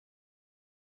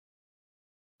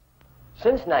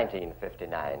Since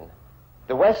 1959,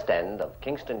 the West End of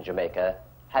Kingston, Jamaica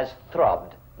has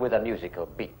throbbed with a musical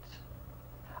beat.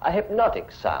 A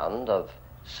hypnotic sound of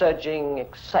surging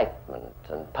excitement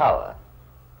and power.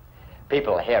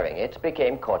 People hearing it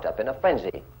became caught up in a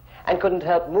frenzy and couldn't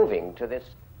help moving to this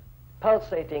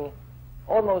pulsating,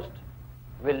 almost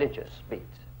religious beat.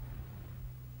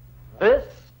 This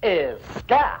is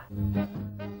ska.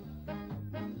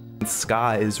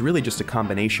 Ska is really just a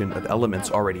combination of elements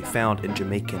already found in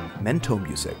Jamaican mento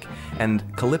music and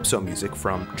calypso music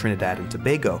from Trinidad and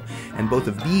Tobago, and both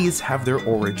of these have their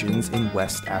origins in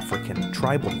West African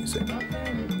tribal music.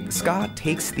 Ska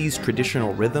takes these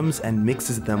traditional rhythms and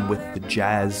mixes them with the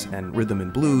jazz and rhythm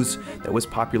and blues that was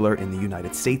popular in the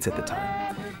United States at the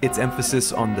time. Its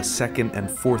emphasis on the second and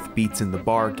fourth beats in the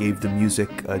bar gave the music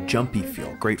a jumpy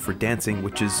feel, great for dancing,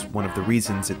 which is one of the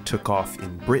reasons it took off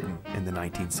in Britain in the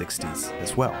 1960s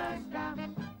as well.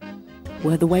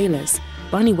 Were the Wailers,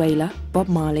 Bunny Wailer, Bob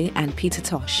Marley and Peter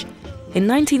Tosh. In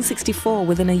 1964,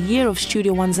 within a year of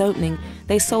Studio One's opening,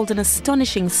 they sold an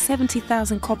astonishing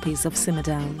 70,000 copies of Simmer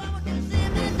Down.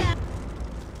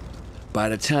 By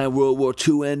the time World War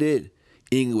II ended,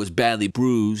 England was badly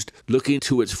bruised, looking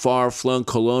to its far-flung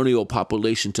colonial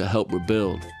population to help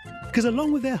rebuild. Because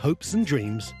along with their hopes and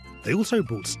dreams, they also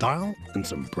brought style and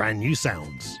some brand new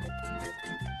sounds.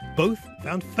 Both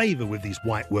found favour with these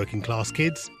white working class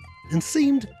kids and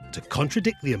seemed to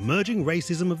contradict the emerging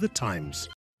racism of the times.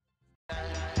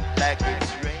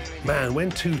 Man, when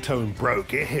two-tone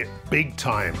broke, it hit big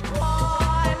time.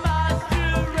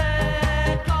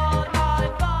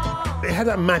 It had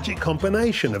that magic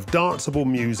combination of danceable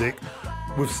music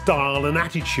with style and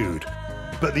attitude.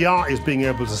 But the art is being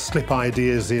able to slip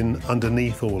ideas in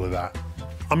underneath all of that.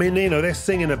 I mean, you know, they're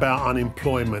singing about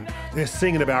unemployment, they're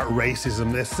singing about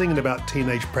racism, they're singing about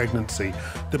teenage pregnancy.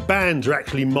 The bands are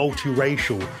actually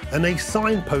multiracial, and they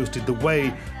signposted the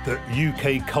way that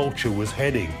UK culture was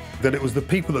heading. That it was the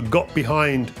people that got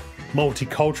behind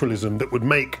multiculturalism that would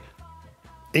make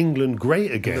England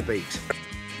great again. The beat.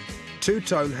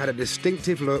 Two-Tone had a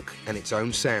distinctive look and its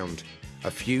own sound, a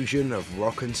fusion of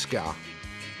rock and ska.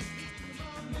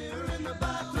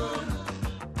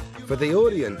 For the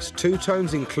audience,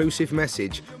 Two-Tone's inclusive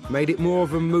message made it more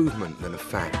of a movement than a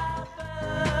fad.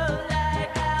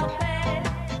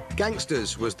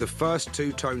 Gangsters was the first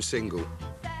Two-Tone single,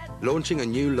 launching a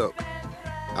new look,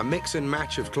 a mix and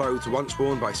match of clothes once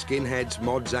worn by skinheads,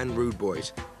 mods and rude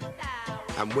boys,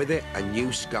 and with it a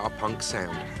new ska punk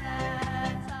sound.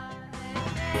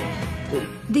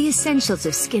 The essentials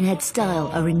of skinhead style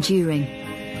are enduring.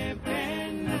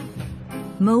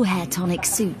 Mohair tonic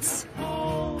suits,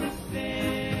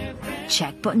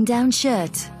 check button-down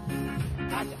shirt,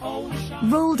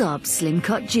 rolled-up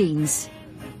slim-cut jeans,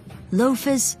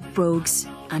 loafers, brogues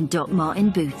and Doc Marten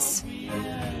boots.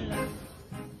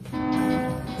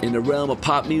 In the realm of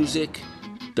pop music,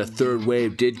 the third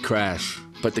wave did crash,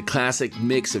 but the classic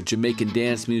mix of Jamaican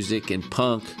dance music and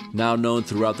punk, now known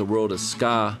throughout the world as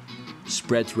ska,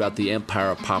 spread throughout the empire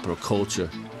of popular culture,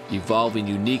 evolving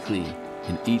uniquely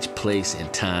in each place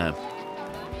and time.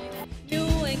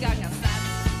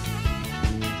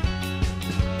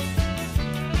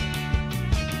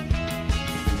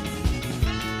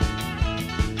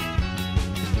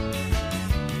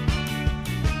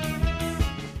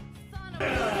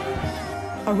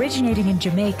 Originating in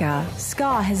Jamaica,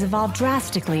 ska has evolved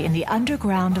drastically in the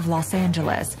underground of Los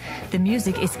Angeles. The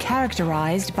music is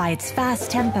characterized by its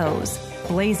fast tempos,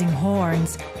 blazing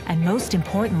horns, and most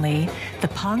importantly, the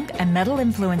punk and metal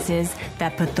influences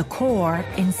that put the core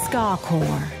in ska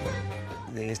core.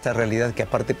 De esta realidad que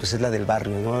aparte pues es la del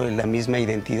barrio, ¿no? La misma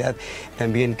identidad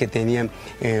también que tenían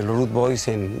los Rude Boys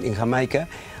en Jamaica,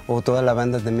 o toda la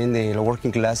banda también de la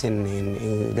Working Class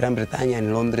en Gran Bretaña,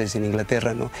 en Londres, en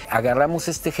Inglaterra, ¿no? Agarramos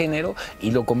este género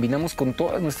y lo combinamos con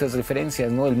todas nuestras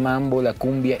referencias, ¿no? El mambo, la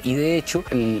cumbia y de hecho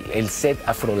el set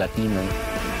afrolatino, ¿no?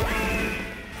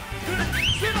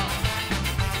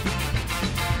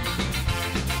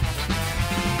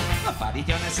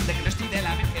 Apariciones de Cristo y de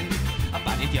la Virgen,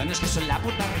 apariciones que son la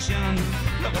puta región.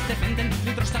 Luego te venden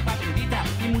litros de agua bendita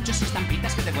y muchas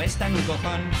estampitas que te cuestan un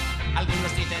cojón.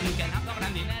 Algunos dicen que no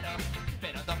cobran dinero,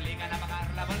 pero te obligan a pagar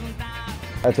la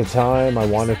voluntad. At the time, I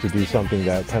wanted to do something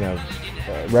that kind of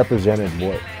represented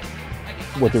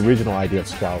what the original idea of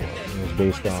ska was. It was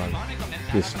based on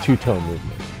this two-tone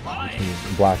movement between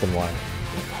black and white,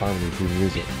 harmony through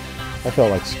music. I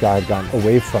felt like ska had gotten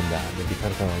away from that. It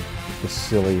became kind of like this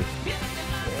silly,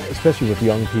 especially with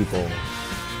young people,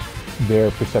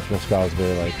 their perception of ska is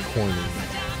very like corny,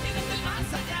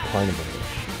 carnival-ish.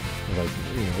 Like,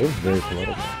 you know, it was very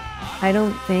political. I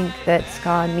don't think that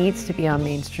ska needs to be on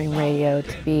mainstream radio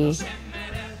to be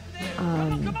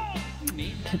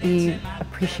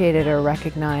appreciated or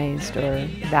recognized or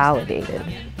validated.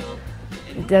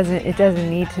 It doesn't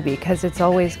need to be, because it's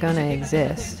always going to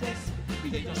exist.